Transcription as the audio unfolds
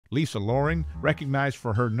Lisa Loring, recognized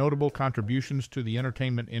for her notable contributions to the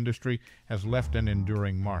entertainment industry, has left an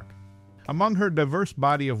enduring mark. Among her diverse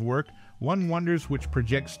body of work, one wonders which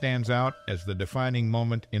project stands out as the defining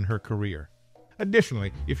moment in her career.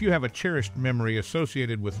 Additionally, if you have a cherished memory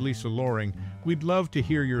associated with Lisa Loring, we'd love to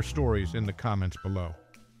hear your stories in the comments below.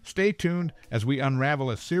 Stay tuned as we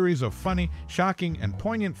unravel a series of funny, shocking, and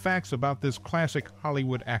poignant facts about this classic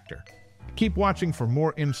Hollywood actor. Keep watching for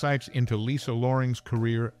more insights into Lisa Loring's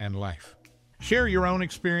career and life. Share your own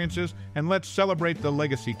experiences and let's celebrate the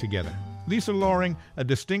legacy together. Lisa Loring, a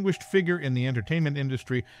distinguished figure in the entertainment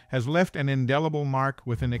industry, has left an indelible mark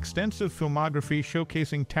with an extensive filmography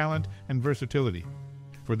showcasing talent and versatility.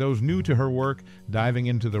 For those new to her work, diving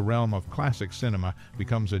into the realm of classic cinema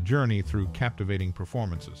becomes a journey through captivating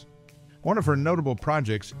performances. One of her notable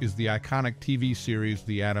projects is the iconic TV series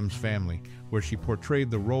The Addams Family, where she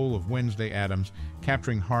portrayed the role of Wednesday Addams,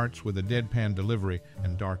 capturing hearts with a deadpan delivery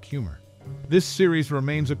and dark humor. This series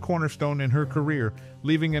remains a cornerstone in her career,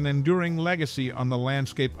 leaving an enduring legacy on the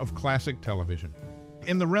landscape of classic television.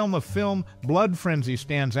 In the realm of film, Blood Frenzy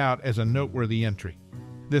stands out as a noteworthy entry.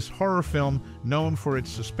 This horror film, known for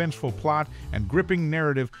its suspenseful plot and gripping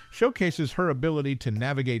narrative, showcases her ability to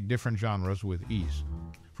navigate different genres with ease.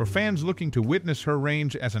 For fans looking to witness her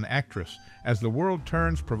range as an actress, As the World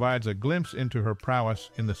Turns provides a glimpse into her prowess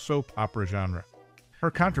in the soap opera genre. Her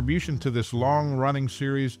contribution to this long-running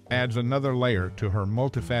series adds another layer to her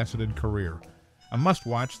multifaceted career. A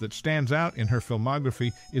must-watch that stands out in her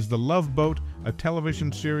filmography is The Love Boat, a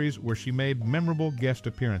television series where she made memorable guest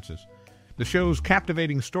appearances. The show's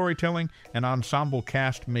captivating storytelling and ensemble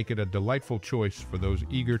cast make it a delightful choice for those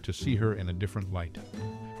eager to see her in a different light.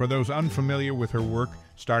 For those unfamiliar with her work,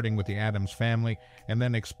 starting with The Addams Family and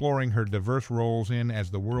then exploring her diverse roles in As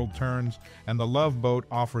the World Turns, and The Love Boat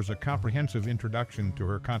offers a comprehensive introduction to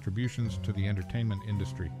her contributions to the entertainment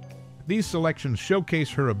industry. These selections showcase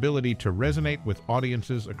her ability to resonate with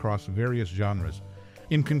audiences across various genres.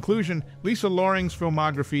 In conclusion, Lisa Loring's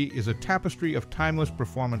filmography is a tapestry of timeless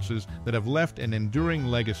performances that have left an enduring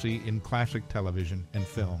legacy in classic television and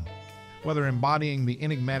film. Whether embodying the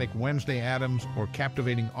enigmatic Wednesday Addams or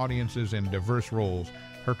captivating audiences in diverse roles,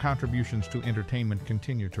 her contributions to entertainment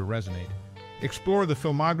continue to resonate. Explore the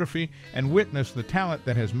filmography and witness the talent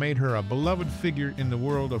that has made her a beloved figure in the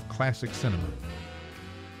world of classic cinema.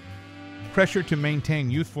 Pressure to maintain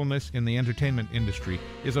youthfulness in the entertainment industry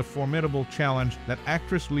is a formidable challenge that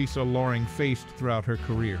actress Lisa Loring faced throughout her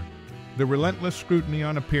career. The relentless scrutiny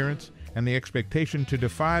on appearance and the expectation to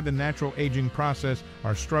defy the natural aging process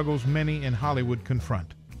are struggles many in Hollywood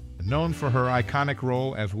confront. Known for her iconic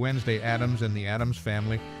role as Wednesday Addams in The Addams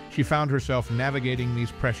Family, she found herself navigating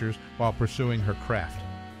these pressures while pursuing her craft.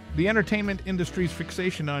 The entertainment industry's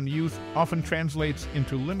fixation on youth often translates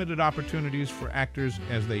into limited opportunities for actors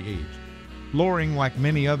as they age. Loring, like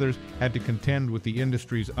many others, had to contend with the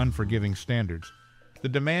industry's unforgiving standards. The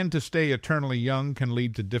demand to stay eternally young can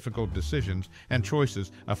lead to difficult decisions and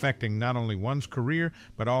choices affecting not only one's career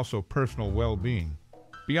but also personal well-being.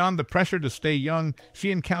 Beyond the pressure to stay young,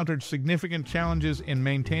 she encountered significant challenges in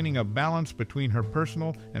maintaining a balance between her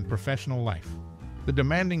personal and professional life. The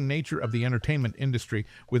demanding nature of the entertainment industry,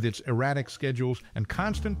 with its erratic schedules and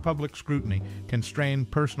constant public scrutiny, can strain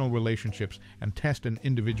personal relationships and test an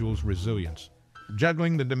individual's resilience.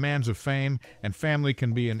 Juggling the demands of fame and family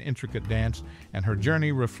can be an intricate dance, and her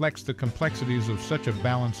journey reflects the complexities of such a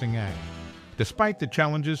balancing act. Despite the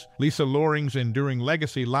challenges, Lisa Loring's enduring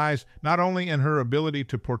legacy lies not only in her ability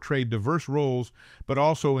to portray diverse roles, but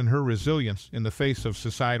also in her resilience in the face of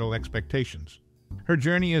societal expectations. Her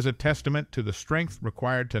journey is a testament to the strength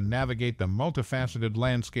required to navigate the multifaceted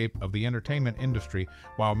landscape of the entertainment industry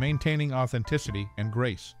while maintaining authenticity and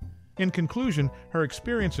grace. In conclusion, her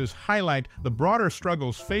experiences highlight the broader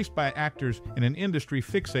struggles faced by actors in an industry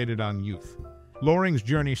fixated on youth. Loring's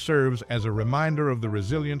journey serves as a reminder of the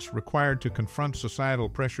resilience required to confront societal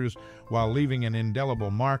pressures while leaving an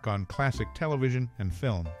indelible mark on classic television and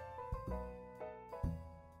film.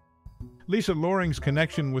 Lisa Loring's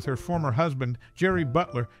connection with her former husband, Jerry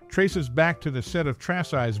Butler, traces back to the set of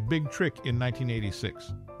Trassi's Big Trick in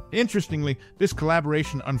 1986. Interestingly, this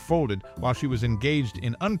collaboration unfolded while she was engaged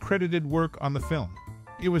in uncredited work on the film.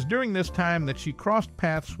 It was during this time that she crossed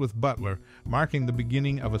paths with Butler, marking the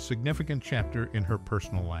beginning of a significant chapter in her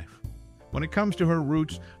personal life. When it comes to her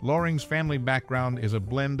roots, Loring's family background is a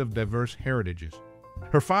blend of diverse heritages.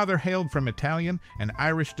 Her father hailed from Italian and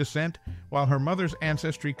Irish descent, while her mother's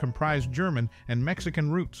ancestry comprised German and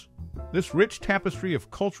Mexican roots. This rich tapestry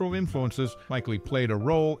of cultural influences likely played a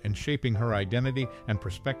role in shaping her identity and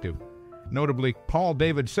perspective. Notably, Paul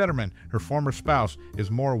David Setterman, her former spouse, is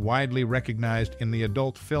more widely recognized in the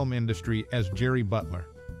adult film industry as Jerry Butler.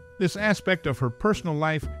 This aspect of her personal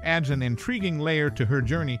life adds an intriguing layer to her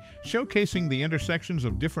journey, showcasing the intersections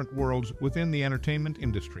of different worlds within the entertainment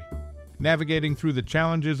industry. Navigating through the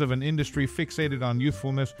challenges of an industry fixated on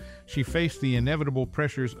youthfulness, she faced the inevitable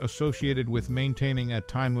pressures associated with maintaining a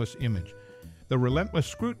timeless image. The relentless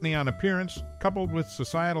scrutiny on appearance, coupled with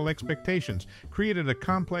societal expectations, created a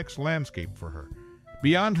complex landscape for her.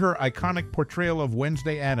 Beyond her iconic portrayal of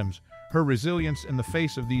Wednesday Addams, her resilience in the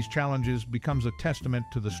face of these challenges becomes a testament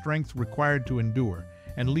to the strength required to endure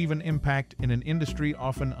and leave an impact in an industry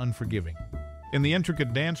often unforgiving. In the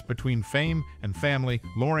intricate dance between fame and family,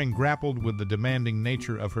 Loring grappled with the demanding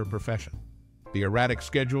nature of her profession. The erratic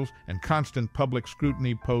schedules and constant public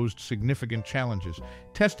scrutiny posed significant challenges,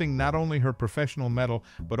 testing not only her professional mettle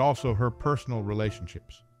but also her personal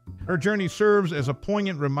relationships. Her journey serves as a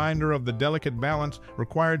poignant reminder of the delicate balance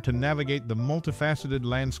required to navigate the multifaceted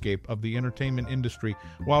landscape of the entertainment industry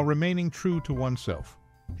while remaining true to oneself.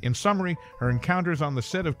 In summary, her encounters on the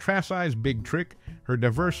set of Trassi's Big Trick, her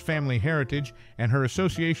diverse family heritage, and her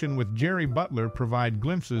association with Jerry Butler provide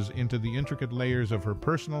glimpses into the intricate layers of her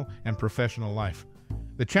personal and professional life.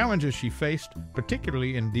 The challenges she faced,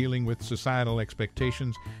 particularly in dealing with societal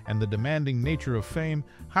expectations and the demanding nature of fame,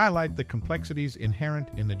 highlight the complexities inherent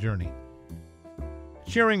in the journey.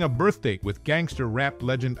 Sharing a birthdate with gangster rap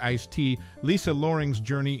legend Ice-T, Lisa Loring's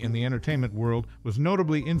journey in the entertainment world was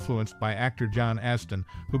notably influenced by actor John Astin,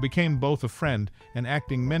 who became both a friend and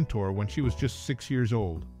acting mentor when she was just 6 years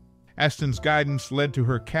old. Astin's guidance led to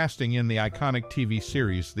her casting in the iconic TV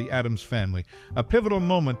series The Addams Family, a pivotal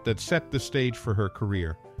moment that set the stage for her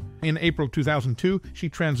career. In April 2002, she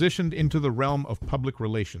transitioned into the realm of public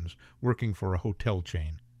relations, working for a hotel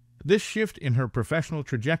chain. This shift in her professional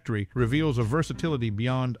trajectory reveals a versatility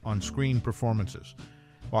beyond on-screen performances.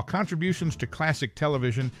 While contributions to classic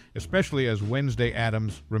television, especially as Wednesday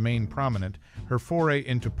Addams, remain prominent, her foray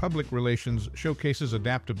into public relations showcases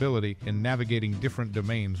adaptability in navigating different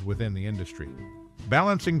domains within the industry.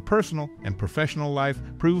 Balancing personal and professional life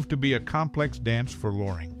proved to be a complex dance for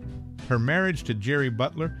Loring. Her marriage to Jerry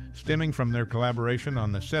Butler, stemming from their collaboration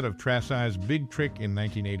on the set of Trassi's Big Trick in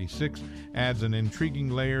 1986, adds an intriguing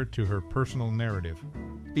layer to her personal narrative.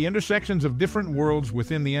 The intersections of different worlds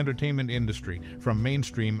within the entertainment industry, from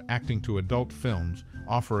mainstream acting to adult films,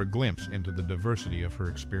 offer a glimpse into the diversity of her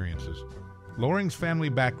experiences. Loring's family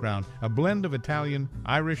background, a blend of Italian,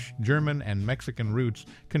 Irish, German, and Mexican roots,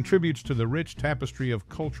 contributes to the rich tapestry of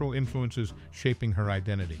cultural influences shaping her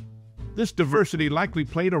identity. This diversity likely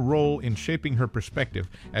played a role in shaping her perspective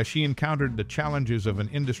as she encountered the challenges of an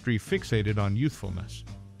industry fixated on youthfulness.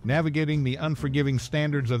 Navigating the unforgiving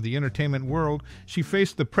standards of the entertainment world, she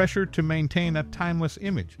faced the pressure to maintain a timeless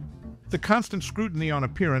image. The constant scrutiny on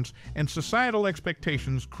appearance and societal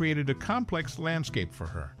expectations created a complex landscape for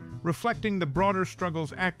her, reflecting the broader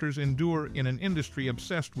struggles actors endure in an industry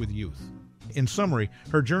obsessed with youth. In summary,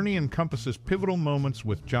 her journey encompasses pivotal moments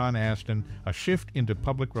with John Astin, a shift into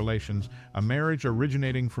public relations, a marriage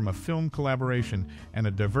originating from a film collaboration, and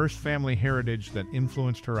a diverse family heritage that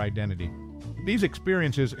influenced her identity. These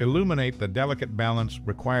experiences illuminate the delicate balance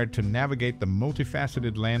required to navigate the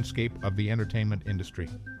multifaceted landscape of the entertainment industry.